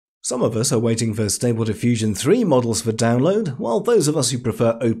Some of us are waiting for Stable Diffusion 3 models for download, while those of us who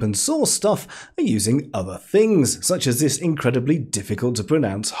prefer open source stuff are using other things, such as this incredibly difficult to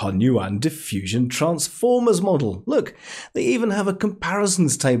pronounce HunYuan Diffusion Transformers model. Look, they even have a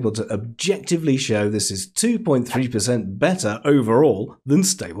comparisons table to objectively show this is 2.3% better overall than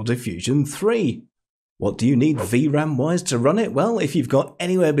Stable Diffusion 3. What do you need VRAM-wise to run it? Well, if you've got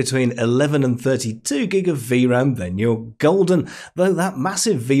anywhere between 11 and 32 gig of VRAM, then you're golden, though that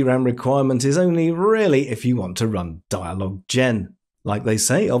massive VRAM requirement is only really if you want to run Dialog Gen. Like they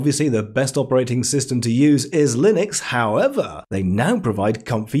say, obviously the best operating system to use is Linux, however, they now provide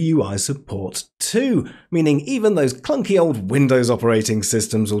Comfy UI support too, meaning even those clunky old Windows operating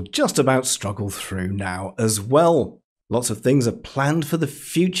systems will just about struggle through now as well. Lots of things are planned for the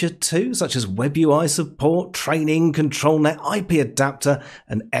future too, such as Web UI support, training, ControlNet, IP adapter,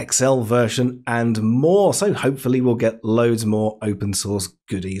 an XL version, and more. So hopefully we'll get loads more open source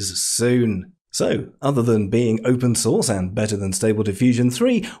goodies soon. So, other than being open source and better than Stable Diffusion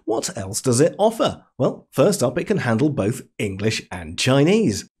 3, what else does it offer? Well, first up, it can handle both English and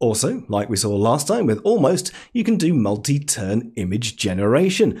Chinese. Also, like we saw last time with Almost, you can do multi-turn image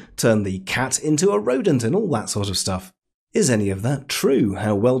generation, turn the cat into a rodent and all that sort of stuff. Is any of that true?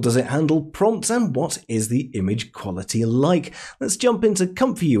 How well does it handle prompts, and what is the image quality like? Let's jump into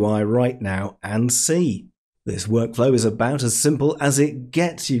Comfy UI right now and see. This workflow is about as simple as it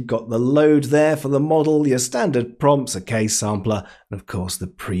gets. You've got the load there for the model, your standard prompts, a case sampler, and of course the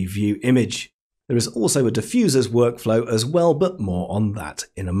preview image. There is also a diffusers workflow as well, but more on that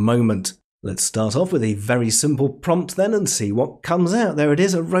in a moment. Let's start off with a very simple prompt then and see what comes out. There it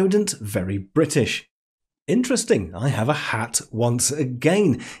is, a rodent, very British. Interesting, I have a hat once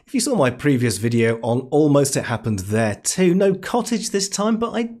again. If you saw my previous video on Almost, it happened there too. No cottage this time,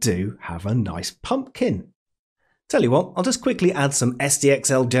 but I do have a nice pumpkin. Tell you what, I'll just quickly add some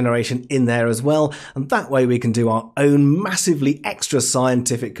SDXL generation in there as well, and that way we can do our own massively extra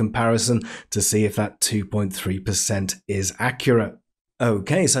scientific comparison to see if that 2.3% is accurate.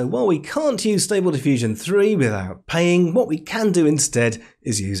 Okay, so while we can't use Stable Diffusion 3 without paying, what we can do instead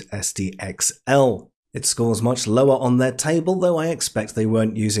is use SDXL. It scores much lower on their table, though I expect they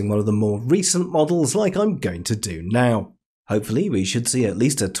weren't using one of the more recent models like I'm going to do now. Hopefully we should see at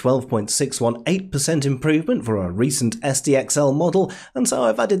least a 12.618% improvement for a recent SDXL model, and so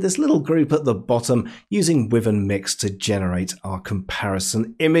I've added this little group at the bottom using With and Mix to generate our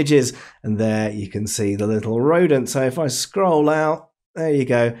comparison images. And there you can see the little rodent. So if I scroll out, there you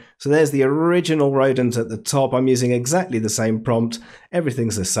go. So there's the original rodent at the top. I'm using exactly the same prompt.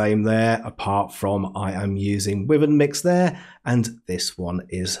 Everything's the same there, apart from I am using With and Mix there, and this one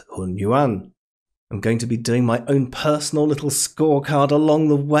is HunYuan. I'm going to be doing my own personal little scorecard along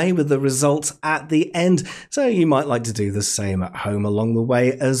the way with the results at the end, so you might like to do the same at home along the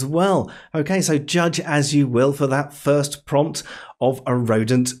way as well. Okay, so judge as you will for that first prompt of a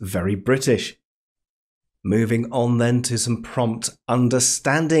rodent, very British. Moving on then to some prompt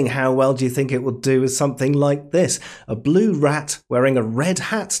understanding. How well do you think it will do with something like this? A blue rat wearing a red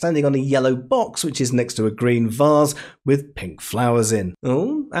hat standing on a yellow box which is next to a green vase with pink flowers in.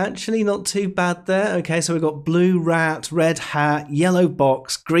 Oh, actually not too bad there. Okay, so we've got blue rat, red hat, yellow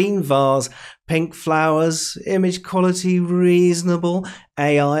box, green vase, pink flowers, image quality reasonable,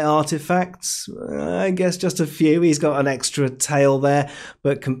 AI artifacts, I guess just a few. He's got an extra tail there,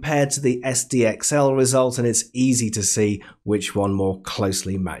 but compared to the SDXL result, and it's easy to see which one more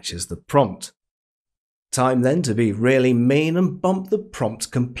closely matches the prompt. Time then to be really mean and bump the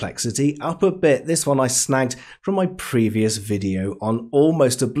prompt complexity up a bit. This one I snagged from my previous video on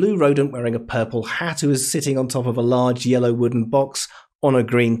Almost, a blue rodent wearing a purple hat who is sitting on top of a large yellow wooden box on a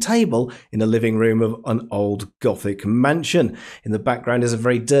green table in a living room of an old Gothic mansion. In the background is a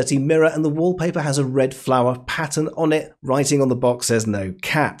very dirty mirror and the wallpaper has a red flower pattern on it. Writing on the box says no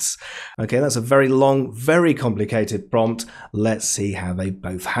cats. Okay, that's a very long, very complicated prompt. Let's see how they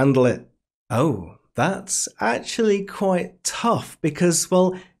both handle it. Oh, that's actually quite tough because,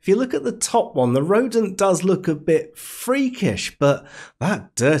 well, if you look at the top one, the rodent does look a bit freakish, but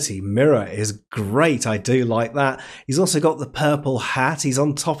that dirty mirror is great. I do like that. He's also got the purple hat. He's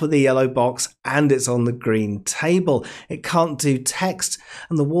on top of the yellow box and it's on the green table. It can't do text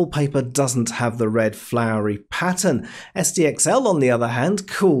and the wallpaper doesn't have the red flowery pattern. SDXL, on the other hand,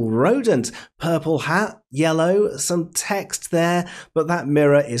 cool rodent, purple hat, yellow, some text there, but that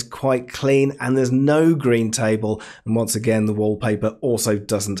mirror is quite clean and there's no green table. And once again, the wallpaper also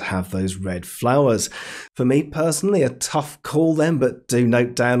doesn't have those red flowers. For me personally, a tough call then, but do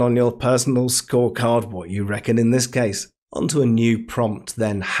note down on your personal scorecard what you reckon in this case. Onto a new prompt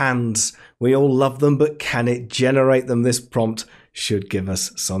then, hands. We all love them, but can it generate them? This prompt should give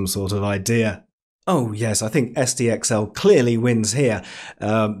us some sort of idea. Oh yes, I think SDXL clearly wins here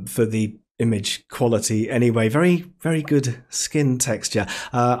for the image quality anyway. Very, very good skin texture.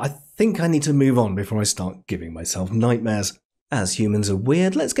 I think I need to move on before I start giving myself nightmares. As humans are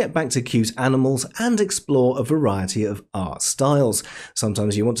weird, let's get back to cute animals and explore a variety of art styles.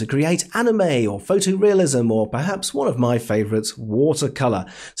 Sometimes you want to create anime or photorealism, or perhaps one of my favourites, watercolour.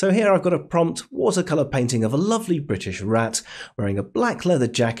 So here I've got a prompt watercolour painting of a lovely British rat wearing a black leather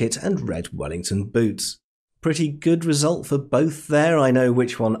jacket and red Wellington boots. Pretty good result for both there. I know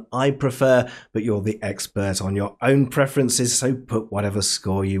which one I prefer, but you're the expert on your own preferences, so put whatever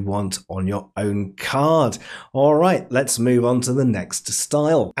score you want on your own card. Alright, let's move on to the next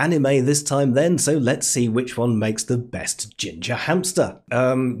style. Anime this time then, so let's see which one makes the best ginger hamster.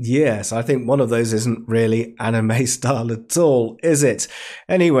 Yes, I think one of those isn't really anime style at all, is it?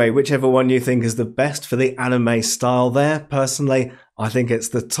 Anyway, whichever one you think is the best for the anime style there, personally, I think it's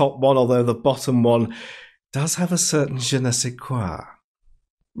the top one, although the bottom one does have a certain je ne sais quoi.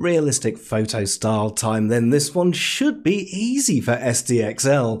 Realistic photo style time then. This one should be easy for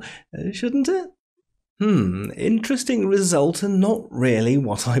SDXL, shouldn't it? Interesting result and not really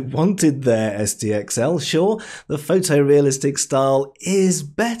what I wanted there, SDXL. Sure, the photorealistic style is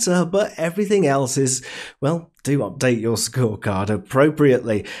better, but everything else is, well, do update your scorecard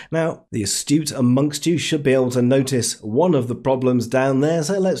appropriately. Now, the astute amongst you should be able to notice one of the problems down there,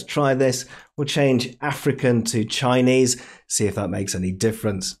 so let's try this. We'll change African to Chinese, see if that makes any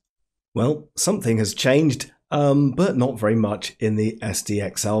difference. Well, something has changed. But not very much in the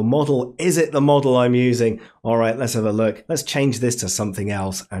SDXL model. Is it the model I'm using? Alright, let's have a look. Let's change this to something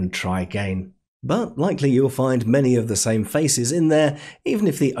else and try again. But likely you'll find many of the same faces in there, even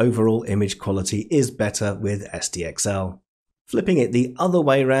if the overall image quality is better with SDXL. Flipping it the other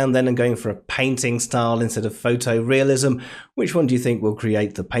way around then and going for a painting style instead of photorealism, which one do you think will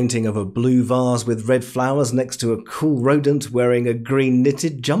create the painting of a blue vase with red flowers next to a cool rodent wearing a green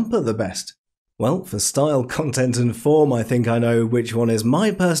knitted jumper the best? Well, for style, content and form, I think I know which one is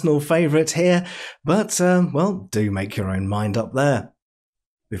my personal favourite here, but, well, do make your own mind up there.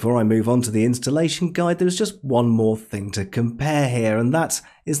 Before I move on to the installation guide, there's just one more thing to compare here, and that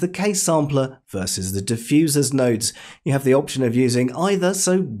is the K-sampler versus the diffusers nodes. You have the option of using either,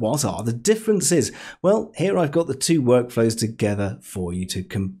 so what are the differences? Well, here I've got the two workflows together for you to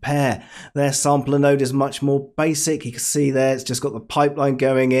compare. Their sampler node is much more basic. You can see there it's just got the pipeline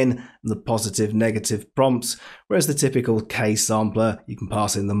going in and the positive negative prompts, whereas the typical K-sampler, you can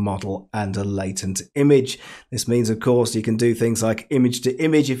pass in the model and a latent image. This means, of course, you can do things like image to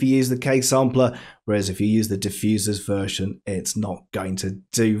image if you use the K-sampler, whereas if you use the diffusers version, it's not going to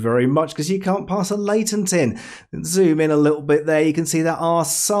do very much because you can't pass a latent in. Zoom in a little bit there, you can see there are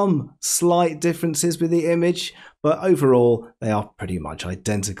some slight differences with the image, but overall they are pretty much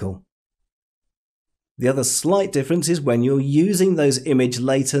identical. The other slight difference is when you're using those image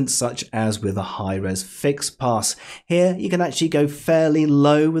latents, such as with a high-res fixed pass. Here you can actually go fairly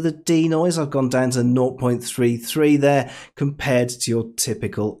low with a denoise. I've gone down to 0.33 there compared to your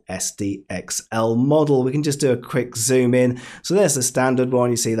typical SDXL model. We can just do a quick zoom in. So there's the standard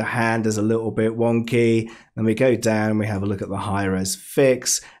one. You see the hand is a little bit wonky. Then we go down, we have a look at the high-res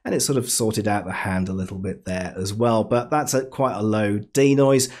fix, and it's sort of sorted out the hand a little bit there as well, but that's at quite a low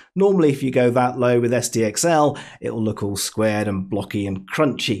denoise. Normally if you go that low with SDXL, it'll look all squared and blocky and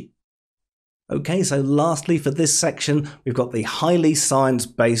crunchy. Okay, so lastly for this section, we've got the highly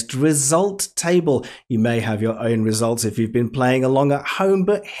science-based result table. You may have your own results if you've been playing along at home,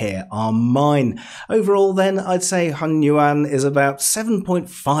 but here are mine. Overall then, I'd say HunYuan is about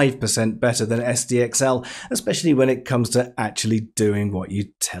 7.5% better than SDXL, especially when it comes to actually doing what you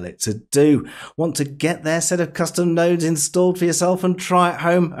tell it to do. Want to get their set of custom nodes installed for yourself and try at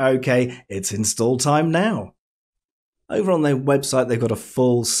home? Okay, it's install time now. Over on their website, they've got a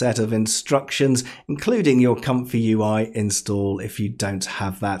full set of instructions, including your Comfy UI install if you don't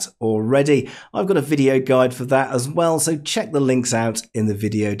have that already. I've got a video guide for that as well, so check the links out in the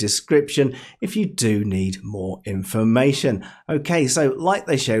video description if you do need more information. Okay, so like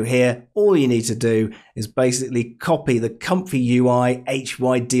they show here, all you need to do is basically copy the Comfy UI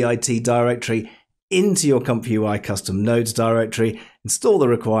HunYuan directory into your Comfy UI custom nodes directory, install the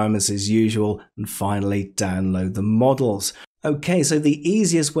requirements as usual, and finally download the models. Okay, so the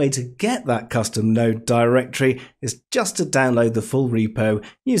easiest way to get that custom node directory is just to download the full repo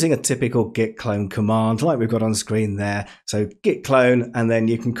using a typical git clone command like we've got on screen there. So git clone, and then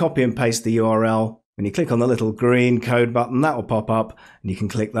you can copy and paste the URL. When you click on the little green code button, that will pop up, and you can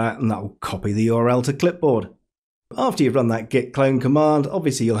click that and that will copy the URL to clipboard. After you've run that git clone command,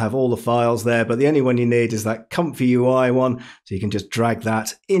 obviously you'll have all the files there, but the only one you need is that comfy UI one, so you can just drag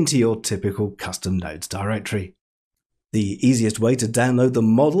that into your typical custom nodes directory. The easiest way to download the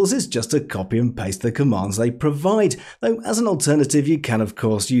models is just to copy and paste the commands they provide, though as an alternative you can of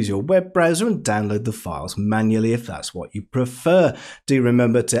course use your web browser and download the files manually if that's what you prefer. Do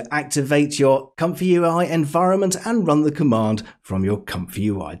remember to activate your Comfy UI environment and run the command from your Comfy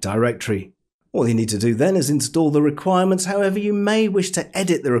UI directory. All you need to do then is install the requirements, however you may wish to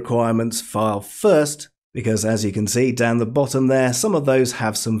edit the requirements file first, because as you can see down the bottom there, some of those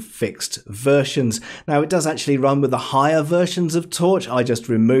have some fixed versions. Now it does actually run with the higher versions of Torch. I just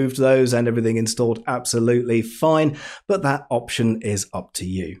removed those and everything installed absolutely fine, but that option is up to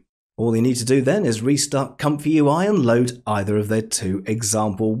you. All you need to do then is restart Comfy UI and load either of their two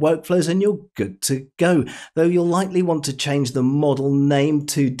example workflows and you're good to go. Though you'll likely want to change the model name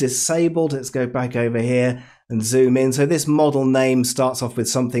to disabled. Let's go back over here and zoom in. So this model name starts off with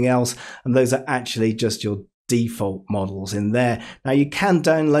something else, and those are actually just your default models in there. Now you can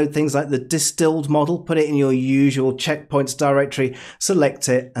download things like the distilled model, put it in your usual checkpoints directory, select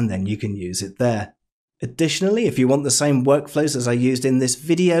it, and then you can use it there. Additionally, if you want the same workflows as I used in this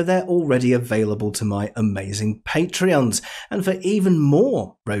video, they're already available to my amazing Patreons. And for even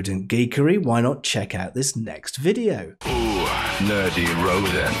more rodent geekery, why not check out this next video? Ooh, nerdy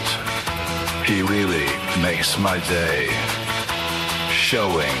rodent. He really makes my day.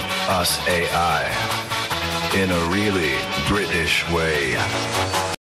 Showing us AI in a really British way.